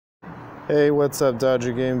Hey, what's up,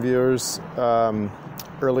 Dodger Game viewers?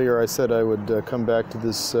 Earlier I said I would come back to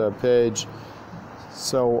this page,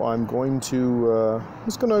 so I'm just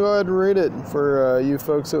going to go ahead and read it for you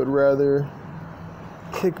folks that would rather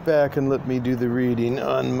kick back and let me do the reading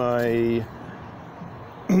on my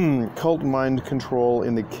Cult Mind Control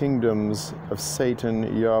in the Kingdoms of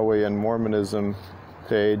Satan, Yahweh, and Mormonism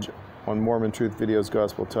page on Mormon Truth Videos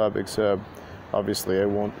Gospel Topics Hub. Obviously, I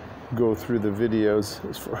won't go through the videos.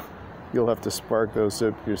 You'll have to spark those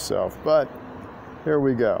up yourself. But here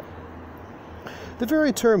we go. The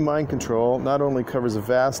very term mind control not only covers a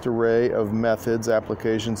vast array of methods,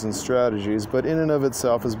 applications, and strategies, but in and of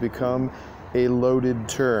itself has become a loaded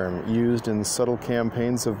term used in subtle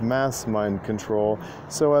campaigns of mass mind control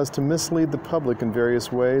so as to mislead the public in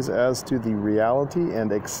various ways as to the reality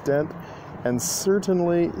and extent and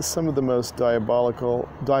certainly some of the most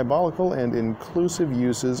diabolical and inclusive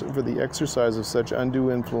uses for the exercise of such undue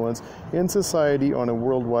influence in society on a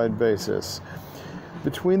worldwide basis.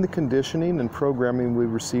 Between the conditioning and programming we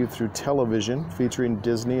receive through television, featuring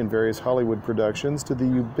Disney and various Hollywood productions, to the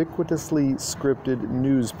ubiquitously scripted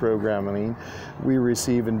news programming we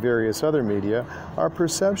receive in various other media, our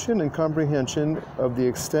perception and comprehension of the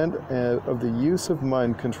extent of the use of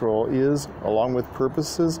mind control is, along with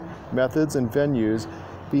purposes, methods, and venues,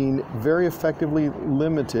 being very effectively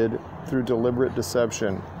limited through deliberate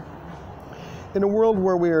deception. In a world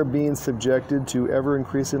where we are being subjected to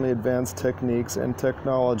ever-increasingly advanced techniques and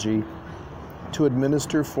technology to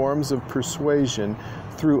administer forms of persuasion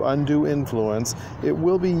through undue influence, it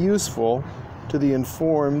will be useful to be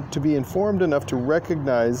informed enough to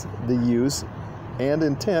recognize the use and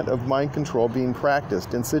intent of mind control being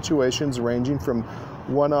practiced in situations ranging from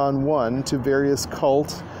one-on-one to various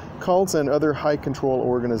cults and other high control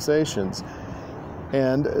organizations,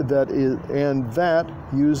 and that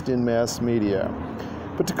used in mass media.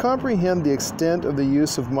 But to comprehend the extent of the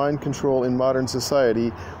use of mind control in modern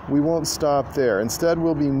society, we won't stop there. Instead,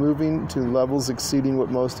 we'll be moving to levels exceeding what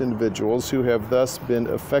most individuals who have thus been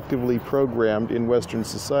effectively programmed in Western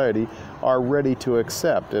society are ready to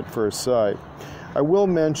accept at first sight. I will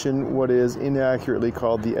mention what is inaccurately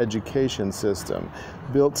called the education system,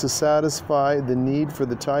 built to satisfy the need for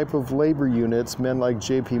the type of labor units men like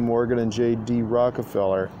J.P. Morgan and J.D.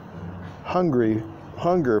 Rockefeller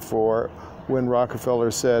hunger for when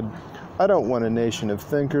Rockefeller said, "I don't want a nation of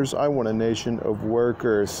thinkers, I want a nation of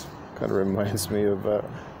workers." Kind of reminds me of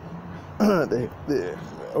the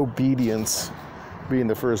obedience being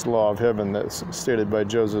the first law of heaven that's stated by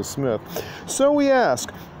Joseph Smith. So we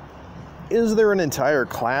ask, is there an entire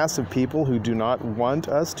class of people who do not want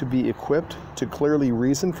us to be equipped to clearly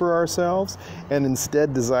reason for ourselves and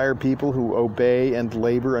instead desire people who obey and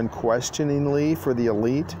labor unquestioningly for the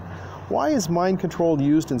elite? Why is mind control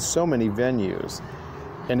used in so many venues?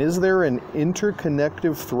 And is there an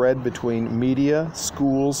interconnective thread between media,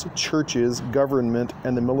 schools, churches, government,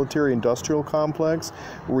 and the military-industrial complex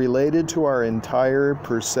related to our entire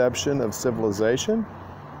perception of civilization?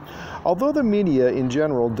 Although the media in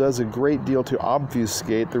general does a great deal to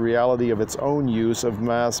obfuscate the reality of its own use of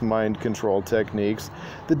mass mind control techniques,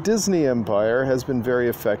 the Disney empire has been very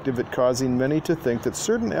effective at causing many to think that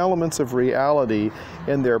certain elements of reality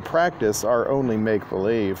in their practice are only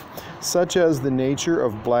make-believe, such as the nature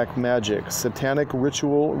of black magic, satanic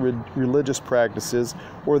ritual, religious practices,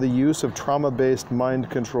 or the use of trauma-based mind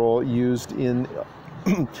control used in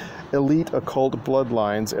elite occult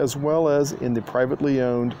bloodlines, as well as in the privately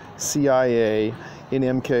owned CIA in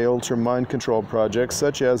MK Ultra mind control projects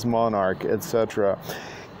such as Monarch, etc.,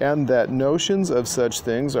 and that notions of such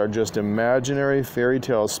things are just imaginary fairy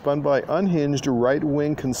tales spun by unhinged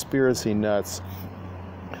right-wing conspiracy nuts.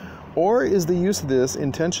 Or is the use of this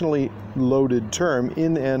intentionally loaded term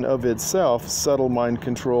in and of itself subtle mind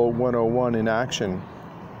control 101 in action?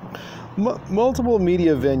 Multiple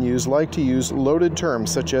media venues like to use loaded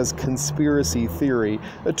terms such as conspiracy theory,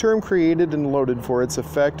 a term created and loaded for its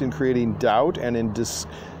effect in creating doubt and in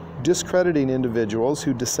discrediting individuals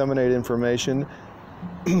who disseminate information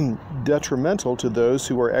detrimental to those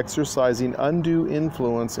who are exercising undue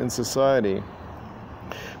influence in society.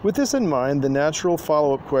 With this in mind, the natural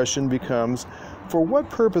follow-up question becomes, for what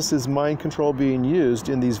purpose is mind control being used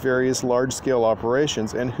in these various large-scale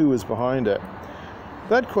operations, and who is behind it?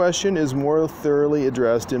 That question is more thoroughly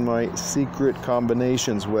addressed in my Secret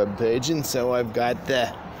Combinations webpage, and so I've got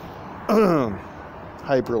the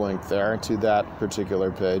hyperlink there to that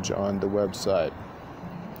particular page on the website,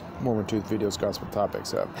 Mormon Truth Videos Gospel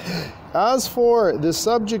Topics Hub. As for the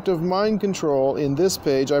subject of mind control in this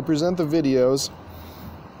page, I present the videos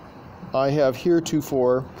I have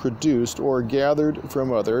heretofore produced or gathered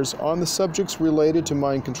from others on the subjects related to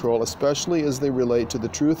mind control, especially as they relate to the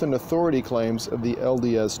truth and authority claims of the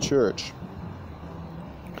LDS Church.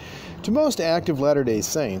 To most active Latter-day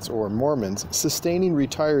Saints, or Mormons, sustaining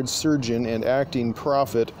retired surgeon and acting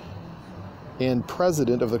prophet and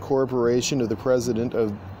president of the corporation of the president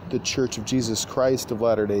of the Church of Jesus Christ of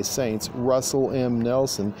Latter-day Saints, Russell M.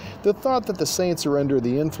 Nelson, the thought that the saints are under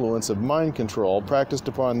the influence of mind control practiced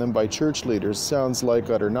upon them by church leaders sounds like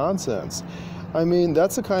utter nonsense. I mean,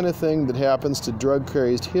 that's the kind of thing that happens to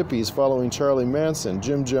drug-crazed hippies following Charlie Manson,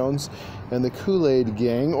 Jim Jones, and the Kool-Aid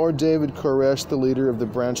Gang, or David Koresh, the leader of the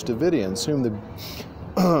Branch Davidians, whom the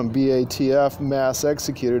BATF mass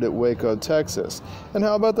executed at Waco, Texas. And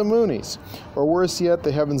how about the Moonies? Or worse yet,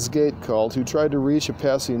 the Heaven's Gate cult, who tried to reach a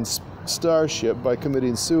passing starship by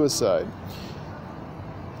committing suicide.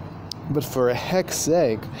 But for heck's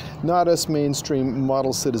sake, not us mainstream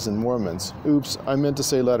model citizen Mormons. Oops, I meant to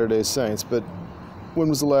say Latter-day Saints, but when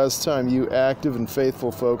was the last time you active and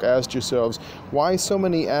faithful folk asked yourselves why so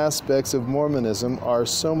many aspects of Mormonism are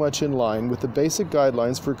so much in line with the basic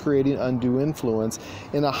guidelines for creating undue influence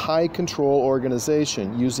in a high-control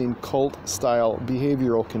organization using cult-style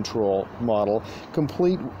behavioral control model,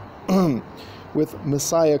 complete with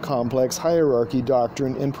Messiah complex hierarchy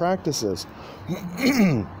doctrine and practices?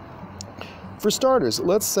 For starters,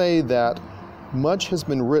 let's say that much has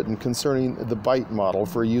been written concerning the BITE model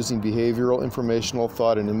for using behavioral, informational,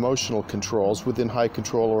 thought, and emotional controls within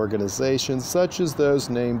high-control organizations such as those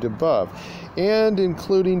named above, and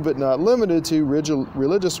including but not limited to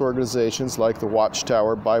religious organizations like the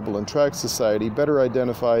Watchtower Bible and Tract Society, better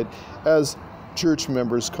identified as church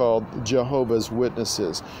members called Jehovah's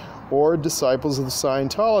Witnesses, or Disciples of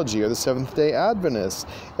Scientology, or the Seventh-day Adventists,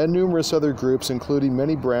 and numerous other groups, including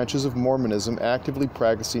many branches of Mormonism actively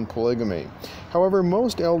practicing polygamy. However,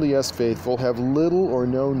 most LDS faithful have little or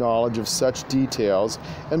no knowledge of such details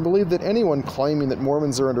and believe that anyone claiming that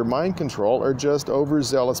Mormons are under mind control are just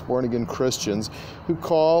overzealous born-again Christians who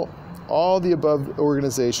call all the above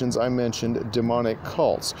organizations I mentioned demonic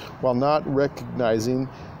cults, while not recognizing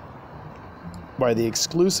by the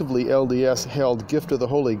exclusively LDS-held gift of the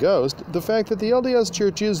Holy Ghost, the fact that the LDS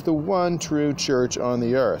Church is the one true church on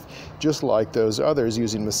the earth, just like those others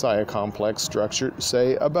using Messiah complex structure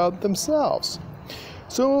say about themselves.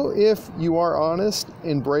 So if you are honest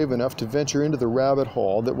and brave enough to venture into the rabbit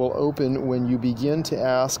hole that will open when you begin to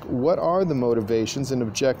ask what are the motivations and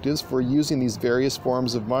objectives for using these various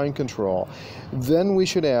forms of mind control, then we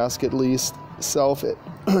should at least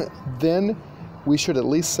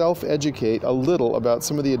self-educate a little about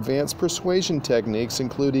some of the advanced persuasion techniques,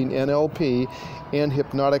 including NLP and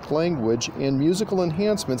hypnotic language and musical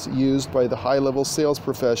enhancements used by the high-level sales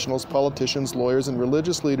professionals, politicians, lawyers, and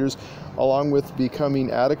religious leaders, along with becoming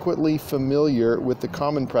adequately familiar with the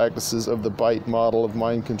common practices of the BITE model of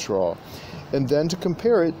mind control, and then to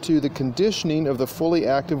compare it to the conditioning of the fully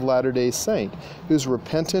active Latter-day Saint, whose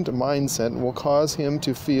repentant mindset will cause him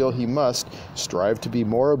to feel he must strive to be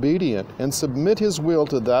more obedient and submit his will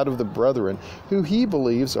to that of the brethren, who he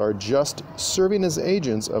believes are just serving as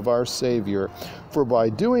agents of our Savior. For by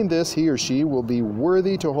doing this, he or she will be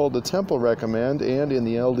worthy to hold a temple recommend and, in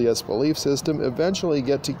the LDS belief system, eventually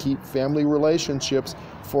get to keep family relationships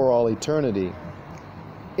for all eternity,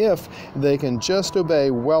 if they can just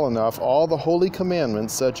obey well enough all the holy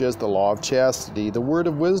commandments such as the law of chastity, the word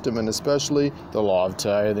of wisdom, and especially the law of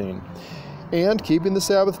tithing, and keeping the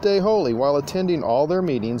Sabbath day holy while attending all their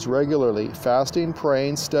meetings regularly, fasting,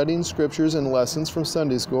 praying, studying scriptures and lessons from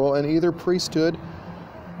Sunday school and either priesthood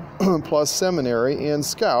plus seminary and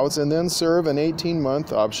scouts, and then serve an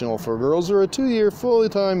 18-month optional for girls or a 2-year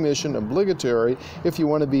full-time mission obligatory if you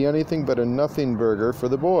want to be anything but a nothing burger for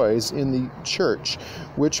the boys in the church,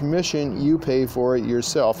 which mission you pay for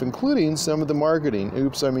yourself, including some of the marketing,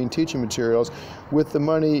 teaching materials, with the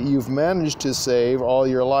money you've managed to save all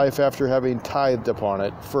your life after having tithed upon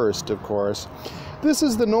it first, of course. This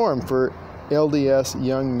is the norm for LDS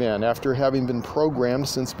young men, after having been programmed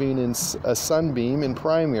since being in a sunbeam in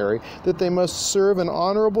primary, that they must serve an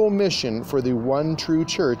honorable mission for the one true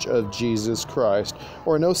church of Jesus Christ,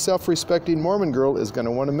 or no self-respecting Mormon girl is going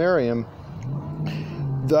to want to marry him.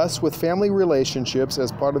 Thus, with family relationships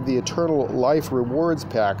as part of the eternal life rewards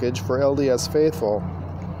package for LDS faithful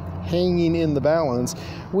hanging in the balance,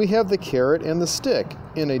 we have the carrot and the stick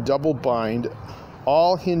in a double bind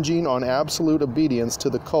all hinging on absolute obedience to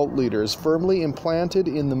the cult leaders, firmly implanted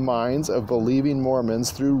in the minds of believing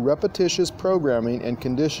Mormons through repetitious programming and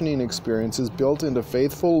conditioning experiences built into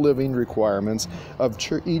faithful living requirements of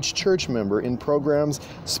each church member in programs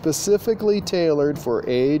specifically tailored for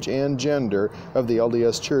age and gender of the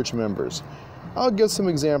LDS church members. I'll give some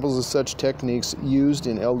examples of such techniques used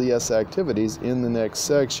in LDS activities in the next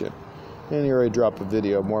section. And here I drop a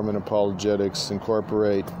video, Mormon Apologetics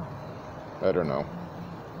Incorporate. I don't know.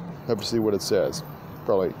 Have to see what it says.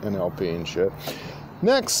 Probably NLP and shit.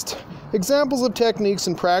 Next, examples of techniques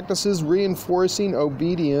and practices reinforcing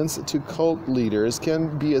obedience to cult leaders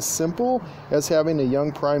can be as simple as having a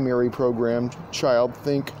young primary program child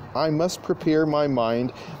think, I must prepare my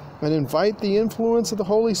mind and invite the influence of the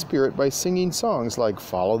Holy Spirit by singing songs like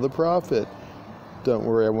Follow the Prophet. Don't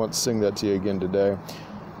worry, I won't sing that to you again today.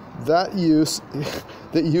 That use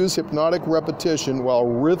hypnotic repetition while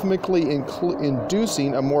rhythmically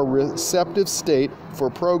inducing a more receptive state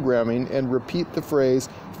for programming, and repeat the phrase,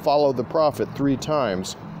 follow the prophet 3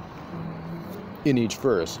 times in each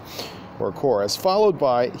verse or chorus, followed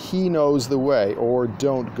by he knows the way or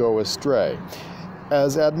don't go astray,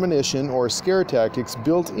 as admonition or scare tactics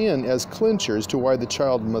built in as clinchers to why the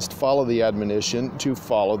child must follow the admonition to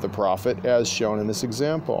follow the prophet, as shown in this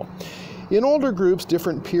example. In older groups,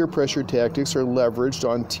 different peer pressure tactics are leveraged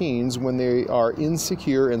on teens when they are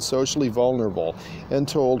insecure and socially vulnerable, and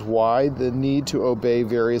told why the need to obey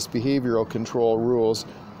various behavioral control rules,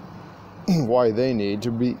 why they need to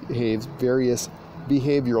behave various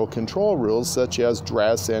behavioral control rules such as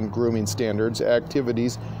dress and grooming standards,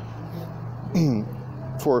 activities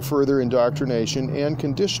for further indoctrination and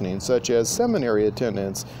conditioning such as seminary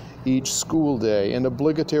attendance each school day and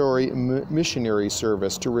obligatory missionary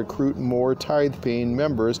service to recruit more tithe-paying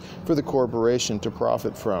members for the corporation to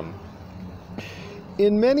profit from.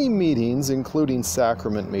 In many meetings, including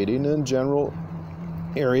sacrament meeting and general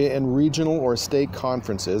area and regional or state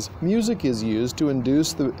conferences, music is used to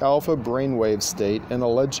induce the alpha brainwave state, and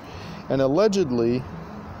allegedly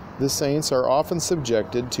the saints are often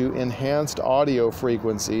subjected to enhanced audio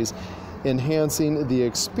frequencies, enhancing the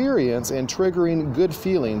experience and triggering good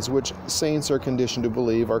feelings, which saints are conditioned to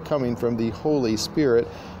believe are coming from the Holy Spirit,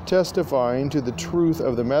 testifying to the truth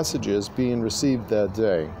of the messages being received that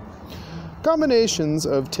day. Combinations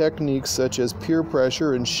of techniques such as peer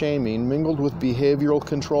pressure and shaming mingled with behavioral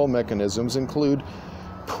control mechanisms include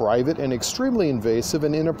private and extremely invasive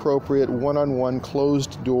and inappropriate one-on-one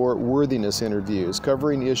closed-door worthiness interviews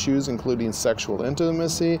covering issues including sexual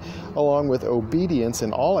intimacy, along with obedience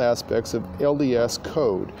in all aspects of LDS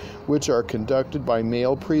code, which are conducted by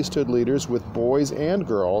male priesthood leaders with boys and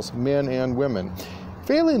girls, men and women.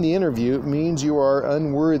 Failing the interview means you are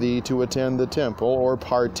unworthy to attend the temple or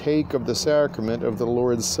partake of the sacrament of the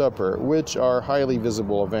Lord's Supper, which are highly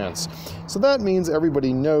visible events. So that means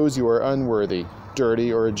everybody knows you are unworthy,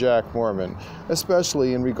 dirty, or a Jack Mormon,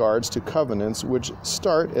 especially in regards to covenants which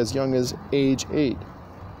start as young as age 8.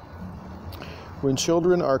 When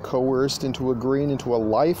children are coerced into agreeing into a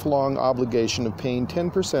lifelong obligation of paying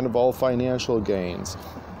 10% of all financial gains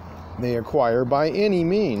they acquire by any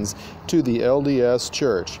means to the LDS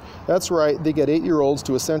Church. That's right, they get 8-year-olds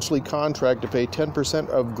to essentially contract to pay 10%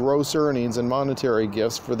 of gross earnings and monetary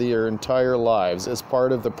gifts for their entire lives as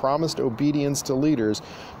part of the promised obedience to leaders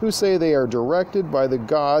who say they are directed by the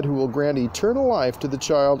God who will grant eternal life to the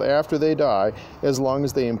child after they die, as long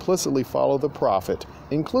as they implicitly follow the prophet,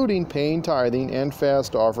 including paying tithing and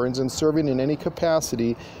fast offerings and serving in any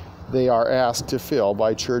capacity they are asked to fill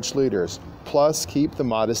by church leaders. Plus, keep the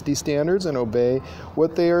modesty standards and obey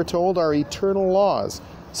what they are told are eternal laws,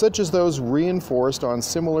 such as those reinforced on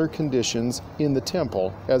similar conditions in the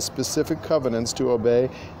temple as specific covenants to obey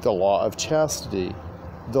the law of chastity,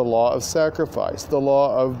 the law of sacrifice, the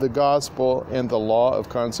law of the gospel, and the law of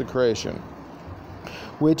consecration.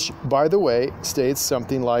 Which, by the way, states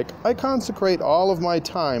something like, I consecrate all of my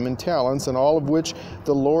time and talents and all of which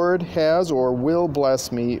the Lord has or will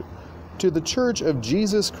bless me to the Church of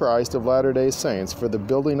Jesus Christ of Latter-day Saints for the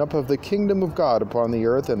building up of the kingdom of God upon the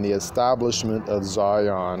earth and the establishment of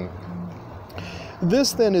Zion.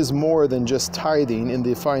 This then is more than just tithing in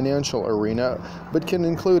the financial arena, but can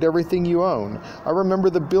include everything you own. I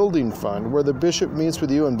remember the building fund, where the bishop meets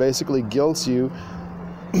with you and basically guilts you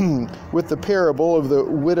with the parable of the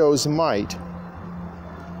widow's mite,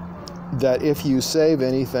 that if you save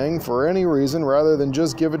anything for any reason rather than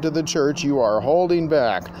just give it to the church, you are holding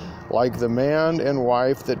back, like the man and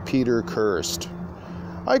wife that Peter cursed.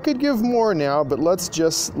 I could give more now, but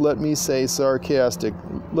let me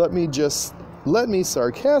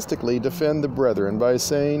sarcastically defend the brethren by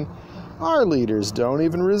saying, Our leaders don't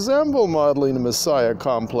even resemble modeling a messiah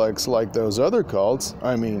complex like those other cults,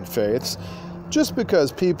 faiths. Just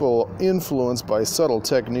because people influenced by subtle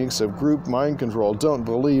techniques of group mind control don't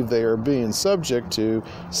believe they are being subject to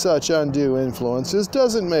such undue influences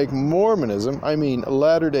doesn't make Mormonism,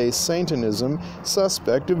 Latter-day Satanism,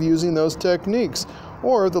 suspect of using those techniques,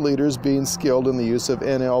 or the leaders being skilled in the use of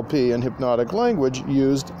NLP and hypnotic language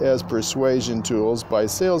used as persuasion tools by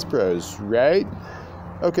sales pros, right?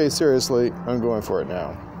 Okay, seriously, I'm going for it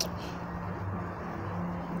now.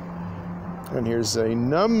 And here's a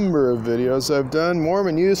number of videos I've done.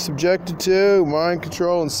 Mormon youth subjected to mind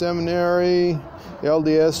control in seminary,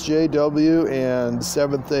 LDS, JW, and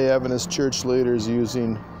Seventh-day Adventist church leaders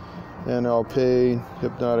using NLP,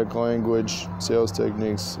 hypnotic language, sales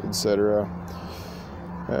techniques, etc.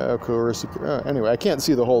 Anyway, I can't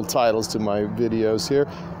see the whole titles to my videos here.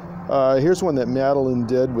 Here's one that Madeline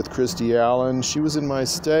did with Christy Allen. She was in my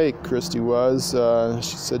state, Christy was.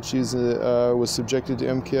 She said she was subjected to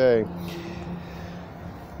MK.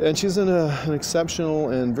 And she's an exceptional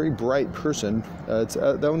and very bright person.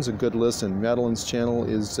 That one's a good listen. Madeline's channel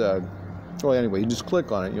is, well, anyway, you just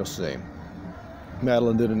click on it, you'll see.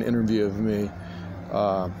 Madeline did an interview of me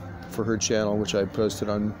for her channel, which I posted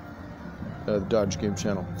on the Dodge Game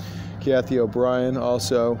channel. Kathy O'Brien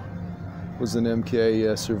also was an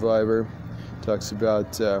MK survivor. Talks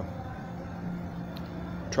about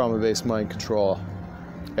trauma-based mind control,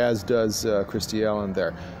 as does Christy Allen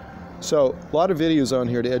there. So a lot of videos on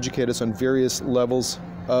here to educate us on various levels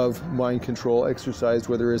of mind control exercised,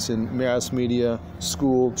 whether it's in mass media,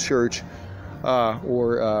 school, church,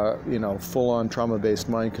 or full-on trauma-based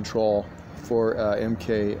mind control for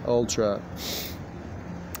MK Ultra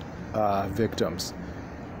victims.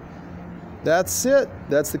 That's it.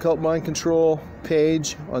 That's the Cult Mind Control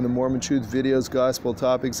page on the Mormon Truth Videos Gospel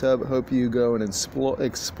Topics Hub. Hope you go and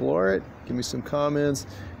explore it. Give me some comments.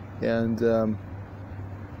 And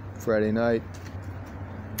Friday night,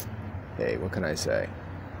 hey, what can I say?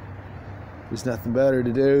 There's nothing better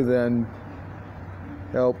to do than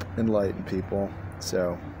help enlighten people.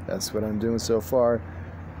 So that's what I'm doing so far.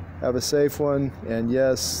 Have a safe one. And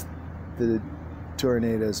yes, the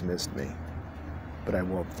tornadoes missed me, but I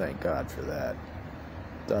won't thank God for that.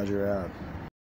 Dodger out.